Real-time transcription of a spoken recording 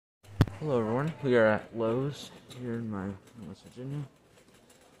Hello everyone, we are at Lowe's here in West Virginia,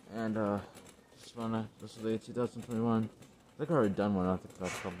 and this is the 2021, I think I already done one, I think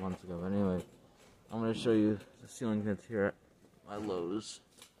about a couple months ago, but anyway, I'm going to show you the ceiling fans here at my Lowe's.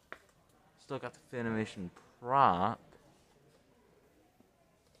 Still got the Fanimation prop.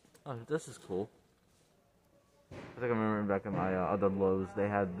 Oh, this is cool. I think I remember back in my other Lowe's, they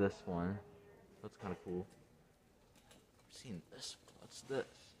had this one. That's kind of cool. I've seen this one. What's this?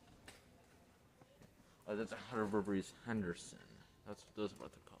 Oh, that's a Hunter Burberry's Henderson. Those are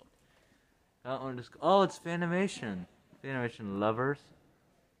what they're called. That one just. Oh, it's Fanimation. Fanimation lovers.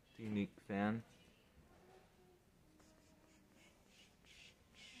 It's a unique fan.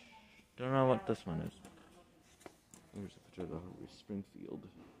 Don't know what this one is. Here's a picture of the Hurley Springfield.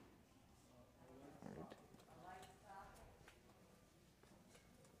 Alright.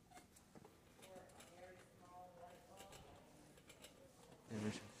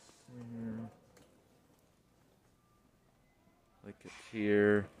 Fanimation. Like it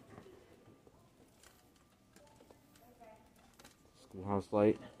here. Schoolhouse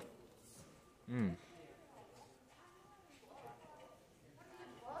light.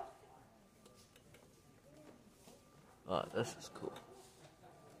 Oh, this is cool.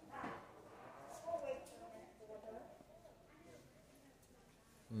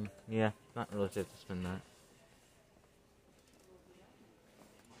 Yeah, not really safe to spin that.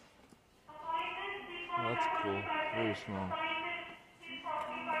 Oh, that's cool. Very small.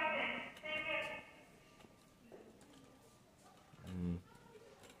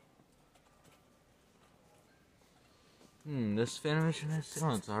 This Fanimation has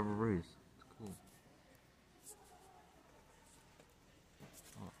oh, it's a Harbor Breeze. It's cool.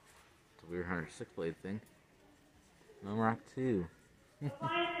 Oh, it's a weird 106 blade thing. Memorak 2. This is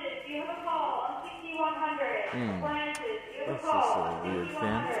a weird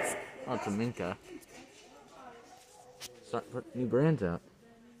fan. Oh, it's a Minka. Start putting new brands out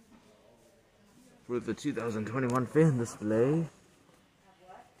for the 2021 fan display.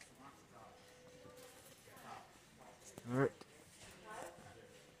 Alright.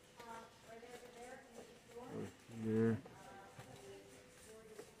 Here.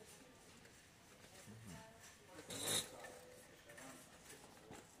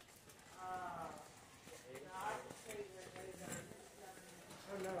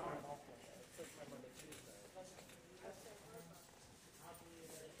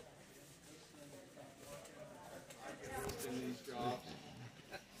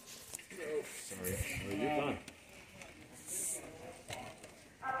 Sorry. Oh, you're done.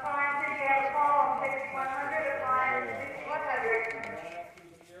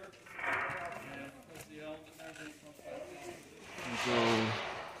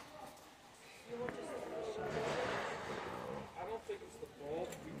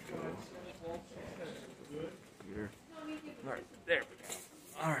 Alright, there we go.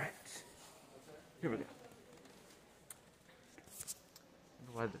 Alright. Here we go.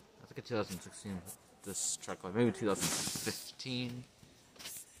 I think in 2016 this truck line, maybe 2015.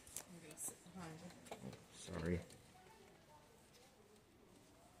 Sorry.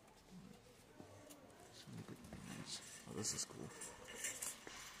 Oh, this is cool.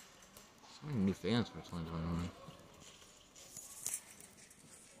 So many new fans for 2021.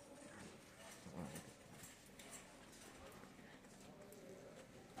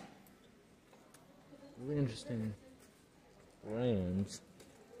 Really interesting brands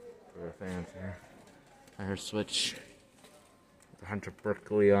for the fans here. I heard Switch. The Hunter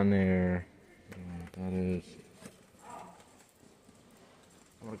Berkeley on there. That is.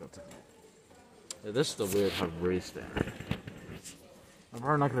 I'm gonna go take a look. Yeah, this is the weird Harbor Breeze fan. I'm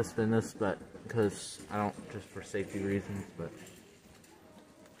probably not gonna spin this, but because I don't, just for safety reasons, but.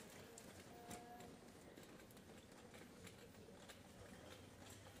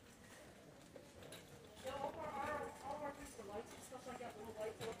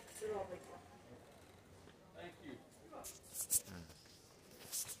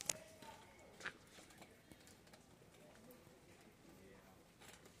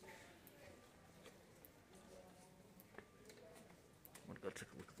 Go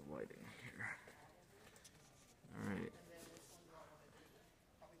take a look at the lighting here. Alright.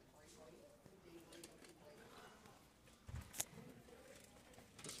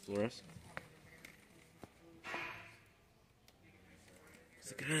 This fluorescent.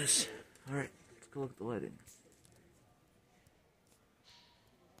 Look at this. Alright, let's go look at the lighting.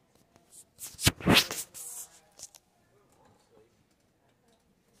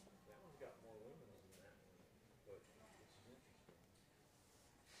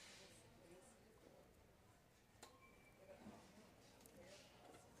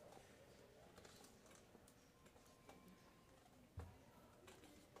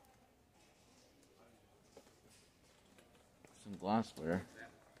 glassware.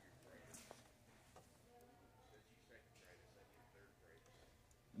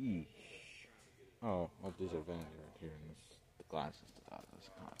 Yeesh. Oh, well, these are vanity right here, and the glass doesn't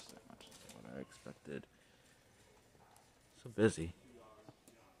cost that much. That's what I expected. So busy.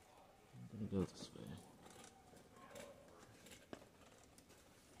 I'm gonna go this way.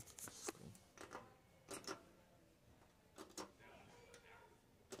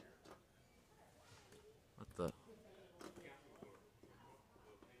 What the?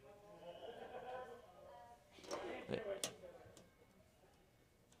 Wait.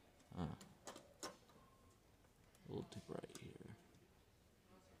 Ah. A little too bright here.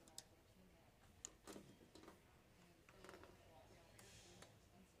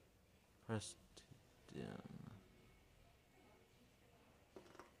 Press to dim.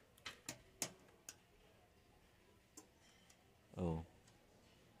 Oh.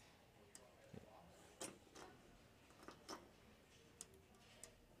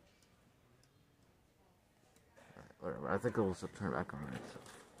 Alright, whatever. I think it will turn back on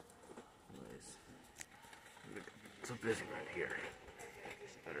itself. Anyways. It's so busy right here.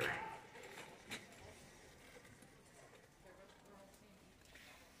 It's better.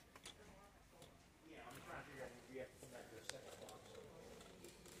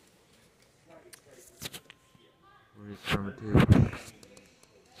 Where's number 2?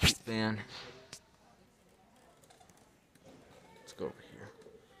 Fan. Let's go over here.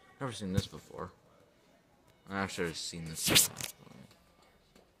 Never seen this before. I actually have seen this before.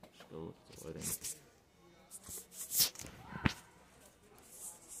 Let's go look at the lighting.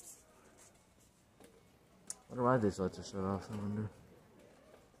 I wonder why these lights are shut off, I wonder.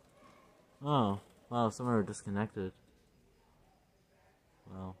 Oh, wow, some are disconnected.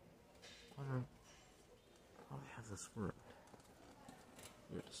 Wow. I wonder how they have this work.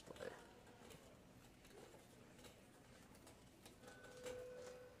 Your display.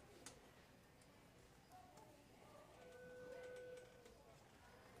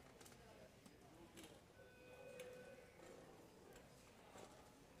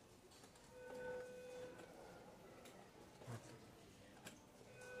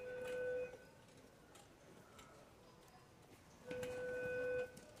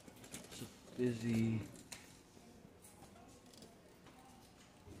 Busy.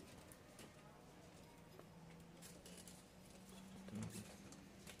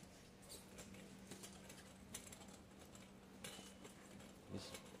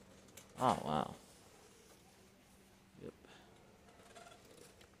 Oh wow. Yep.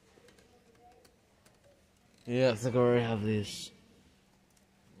 Yeah, I think I already have these.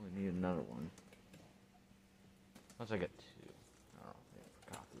 We need another one. Once I get 2. I don't know if I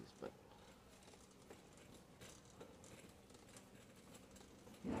forgot these, but.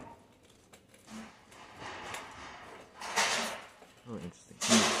 Really interesting.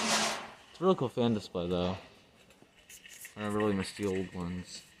 It's a really cool fan display, though. I really miss the old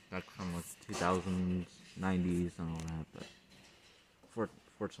ones back from like 2000s, 90s, and all that. But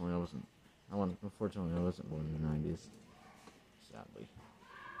fortunately, I wasn't. Unfortunately, I wasn't born in the 90s. Sadly,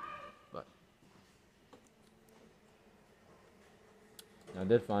 but I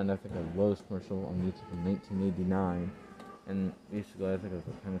did find I think a Lowe's commercial on YouTube from 1989, and basically I think it was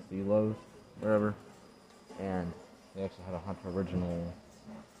the Tennessee Lowe's, whatever. And they actually had a Hunter original.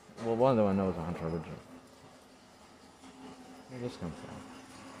 Well, one of them I know is a Hunter original. Where did this come from?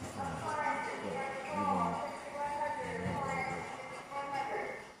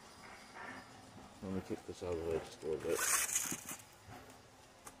 Let me take this out of the way just a little bit.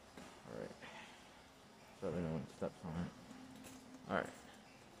 Alright. So let me know when it steps on it. Alright.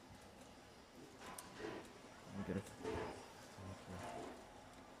 Let me get it.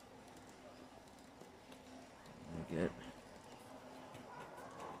 Let me get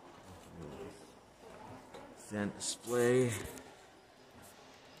fan display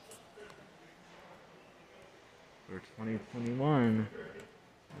for 2021.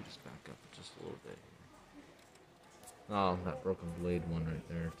 Let me just back up just a little bit here. Oh, that broken blade one right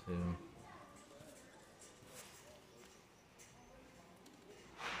there too.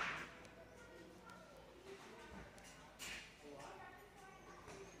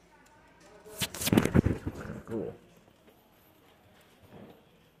 Cool.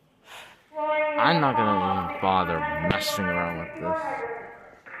 I'm not gonna even bother messing around with this.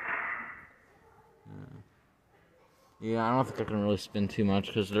 Yeah, I don't think I can really spin too much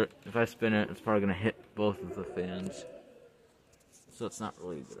because if I spin it, it's probably gonna hit both of the fans. So it's not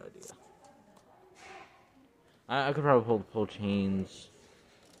really a good idea. I could probably pull chains.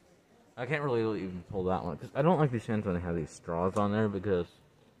 I can't really even pull that one because I don't like these fans when they have these straws on there because,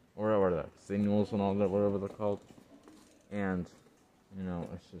 or what are they, signals and all that, whatever they're called, and You know,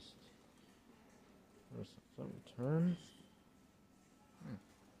 it's just there's some returns.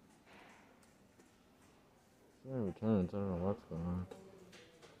 There returns. I don't know what's going on.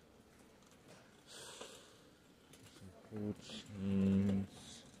 Some cool chains.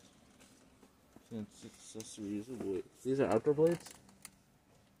 Fancy accessories. Oh boy. These are outdoor blades?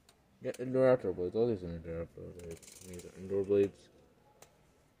 Yeah, indoor outdoor blades. All these are indoor outdoor blades. These are indoor blades.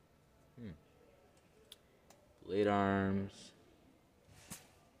 Blade arms.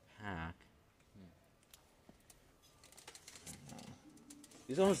 Pack.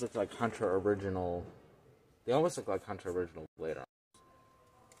 These almost look like Hunter original. They almost look like Hunter original blade arms.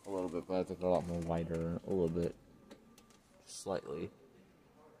 A little bit, but I think they're a lot more wider. A little bit. Slightly.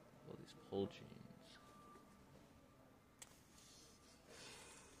 All these pull chains.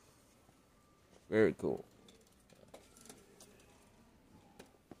 Very cool.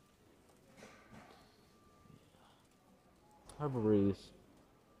 Harbor Breeze.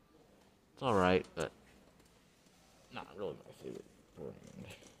 It's alright, but not really my favorite brand.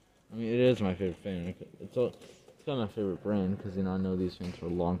 I mean, it is my favorite fan. It's kind of my favorite brand because, you know, I know these fans for a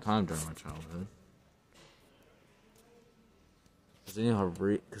long time during my childhood. Because, you know, Harbor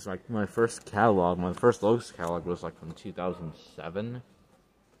Breeze, because, like, my first Lowe's catalog was, like, from 2007.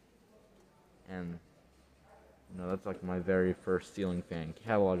 And, you know, that's, like, my very first ceiling fan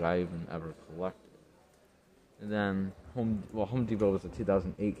catalog I even ever collected. And then, Home Depot was a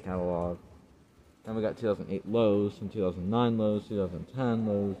 2008 catalog. Then we got 2008 Lowe's, and 2009 Lowe's, 2010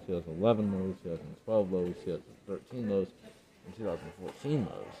 Lowe's, 2011 Lowe's, 2012 Lowe's, 2013 Lowe's, and 2014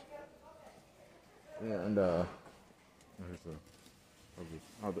 Lowe's. And,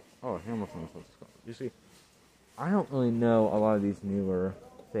 Hamilton's what's it called. You see, I don't really know a lot of these newer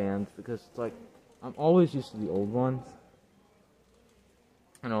fans, because it's like, I'm always used to the old ones.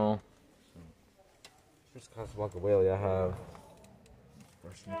 You know. Here's Casablanca Whaley. I have.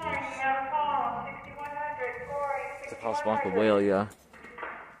 It's a Casablanca Whalia.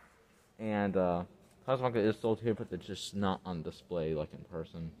 And Casablanca is sold here, but it's just not on display like in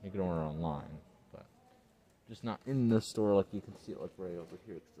person. You can order online, but just not in the store like you can see it like right over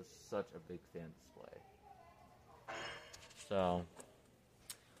here, because it's such a big fan display. So,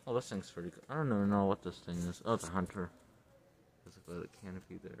 oh, this thing's pretty good. I don't even know what this thing is. Oh, it's a Hunter. Basically, the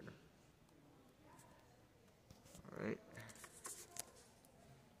canopy there. Alright.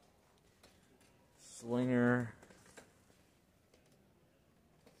 Slinger.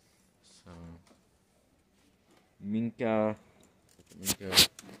 So, Minka. Minka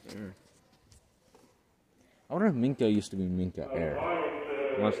there. I wonder if Minka used to be Minka Air.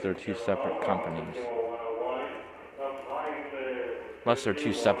 Unless they're two separate companies. But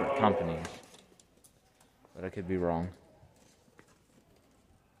I could be wrong.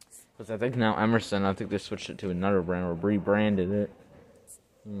 Because I think now Emerson, I think they switched it to another brand or rebranded it.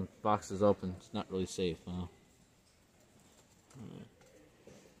 Box is open. It's not really safe, huh?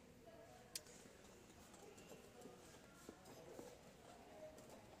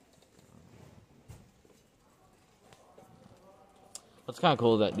 It's kind of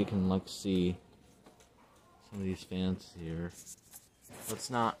cool that you can like see some of these fans here.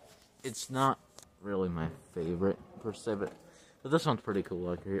 It's not really my favorite per se, but this one's pretty cool.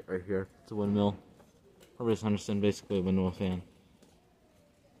 Like right here, it's a windmill. Probably just understand basically a windmill fan.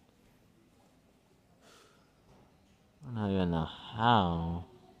 I don't even know how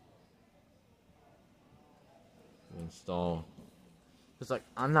to install. It's like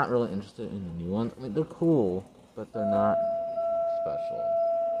I'm not really interested in the new ones. I mean, they're cool, but they're not special.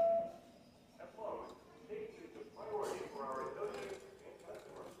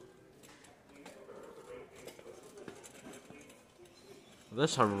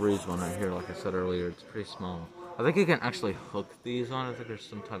 This Harbor Breeze one right here, like I said earlier, it's pretty small. I think you can actually hook these on. I think there's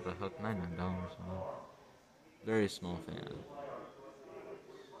some type of hook, $99. Very small fan.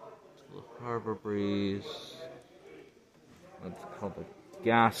 It's a Harbor Breeze. It's called the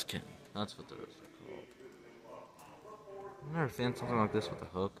Gaskin. That's what they're called. I've never seen something like this with a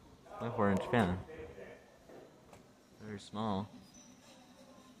hook. Like 4-inch fan. Very small.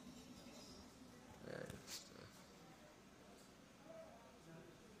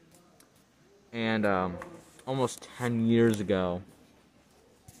 And almost 10 years ago,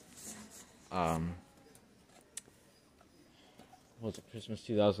 was it Christmas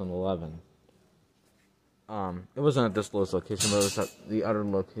 2011? It wasn't at this Lowe's location, but it was at the other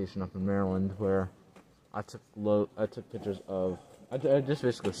location up in Maryland where I took pictures of. I just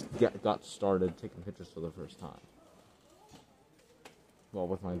basically got started taking pictures for the first time. Well,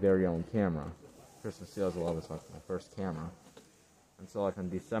 with my very own camera. Christmas 2011 was like my first camera. And so, like on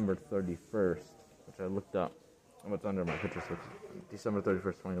December 31st, which I looked up what's under my pictures, which December 31st,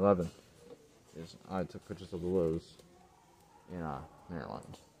 2011, is I took pictures of the Lowe's in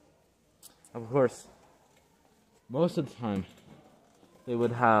Maryland. Of course, most of the time, they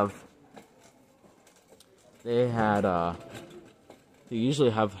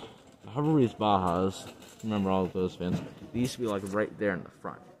usually have Harvey's Bajas. Remember all of those fans? They used to be like right there in the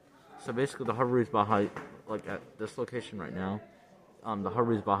front. So basically, the Harvey's Baja, like at this location right now, the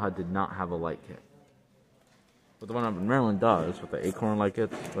Harvey's Baja did not have a light kit. But the one up in Maryland does, with the Acorn light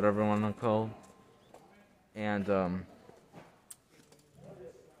kits, whatever you want to call. And those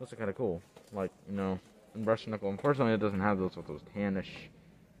are kind of cool. Like, you know, in brushed knuckle. Unfortunately, it doesn't have those with those tannish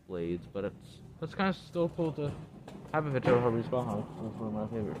blades, but it's kind of still cool to have a picture of Harvey's Baja. It's one of my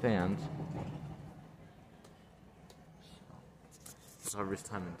favorite fans. It's Harvey's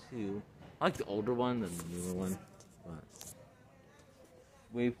Timon 2. I like the older one than the newer one, but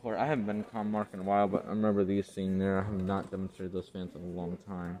Waveport. I haven't been to Commark in a while, but I remember these sitting there. I have not demonstrated those fans in a long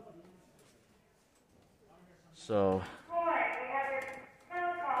time. So.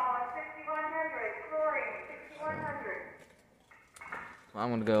 Well, I'm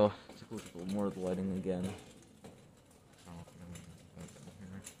gonna go take a look at more of the lighting again.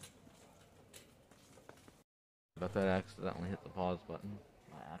 But that accidentally hit the pause button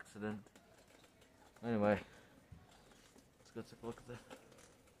by accident. Anyway, let's go take a look at the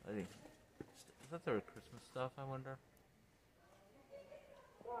lighting. Is that their Christmas stuff, I wonder?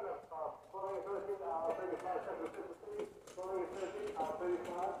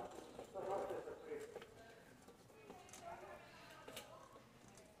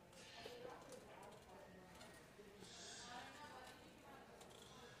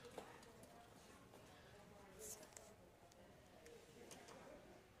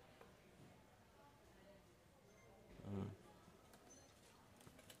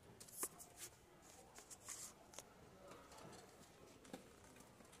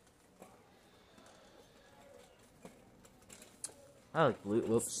 I like blue.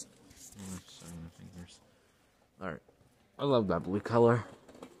 Whoops. Oh, sorry, my fingers. Alright. I love that blue color.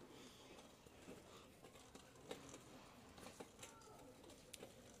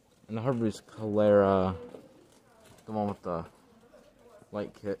 And the Harvey's Calera, the one with the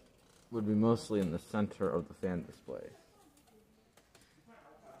light kit, would be mostly in the center of the fan display.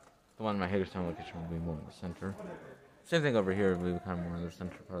 The one in my Hagerstown location would be more in the center. Same thing over here, would be kind of more in the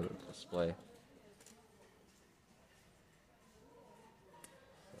center part of the display.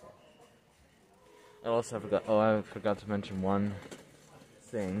 I also forgot. Oh, I forgot to mention one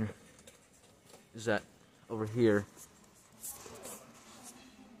thing. Is that over here?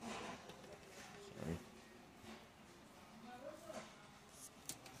 Sorry.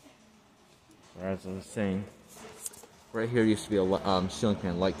 Or as I was saying, right here used to be a ceiling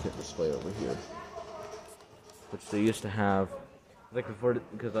fan light kit display over here, which they used to have. I think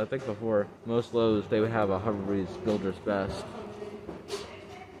before most Lowe's they would have a Harvey's Builder's Best.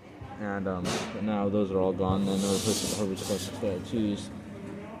 And but now those are all gone. Then they're replaced with Harvey's Classic 2s.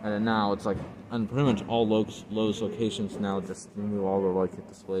 And then now it's like, and pretty much all Lowe's locations now just remove all the light kit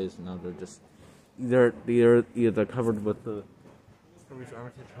displays. And now they're just either covered with the Harvey's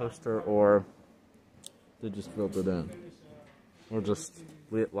Armitage poster, or they just filled it in, or just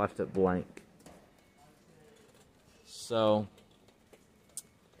left it blank. So,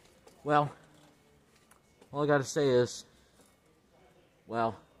 well, all I gotta say is,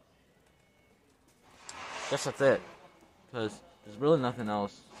 well, I guess that's it, because there's really nothing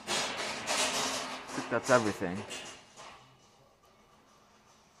else. I think that's everything.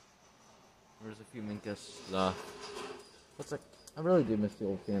 There's a few Minkus stuff. I really do miss the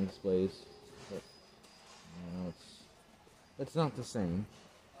old fan displays, but you know, it's not the same.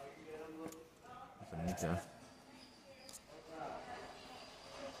 That's a Minka.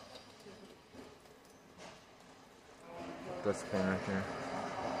 This fan right there.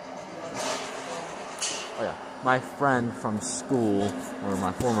 Oh yeah, my friend from school, or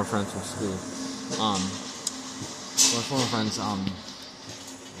my former friends from school, my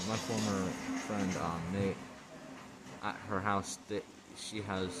former friend, Nate, at her house, she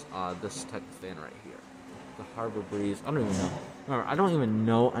has, this type of fan right here. The Harbor Breeze. I don't even know. Remember, I don't even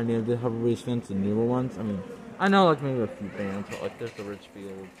know any of the Harbor Breeze fans, the newer ones. I mean, I know, like, maybe a few fans, but, like, there's the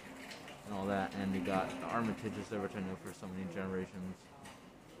Richfield and all that, and you got the Armitages there, which I know for so many generations.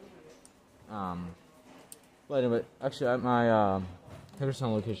 But anyway, actually at my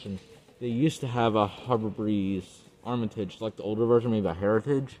Hagerstown location, they used to have a Harbor Breeze Armitage, like the older version, maybe a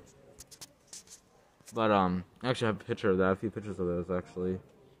Heritage. But actually I have a picture of that, a few pictures of those actually.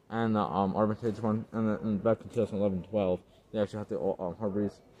 And the Armitage one, and back in 2011-12, they actually had the Harbor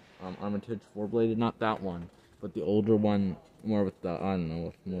Breeze Armitage 4-bladed, not that one. but the older one more with the, I don't know,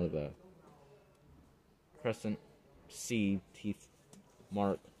 with more of the crescent C teeth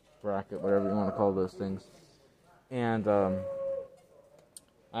mark bracket, whatever you want to call those things. And I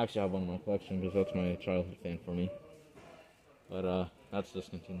actually have one in my collection because that's my childhood fan for me. But that's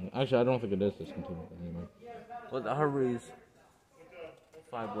discontinued. Actually, I don't think it is discontinued anymore. But the Harvey's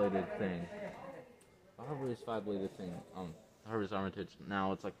five-bladed thing. The Harvey's five-bladed thing. Harvey's Armitage.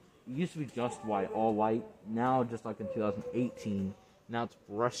 Now it's like, it used to be just white, all white. Now, just like in 2018, now it's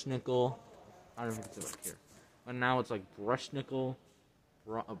brushed nickel. I don't know if you can see it right here. But now it's like brushed nickel,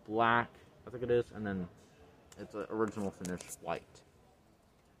 black, I think it is, and then it's an original finish white.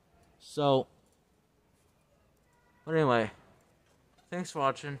 So, but anyway, thanks for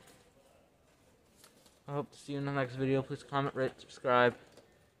watching. I hope to see you in the next video. Please comment, rate, subscribe,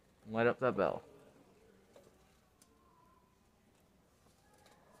 and light up that bell.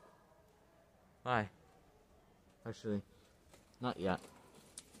 Bye. Actually, not yet.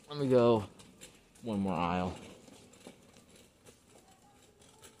 Let me go one more aisle.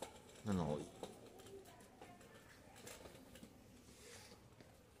 And I'll leave.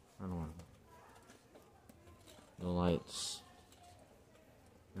 I don't want the lights.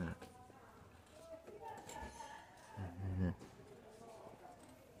 Yeah.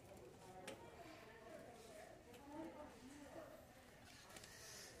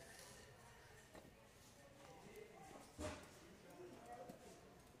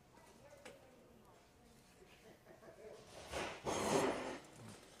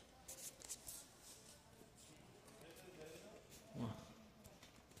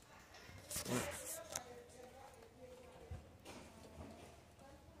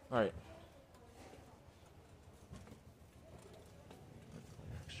 Alright.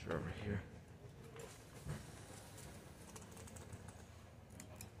 Extra over here.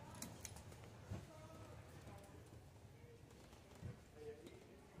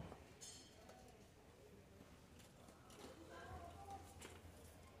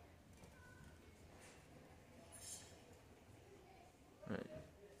 Alright.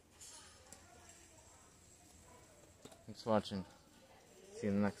 Thanks for watching. See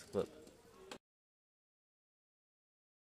you in the next clip.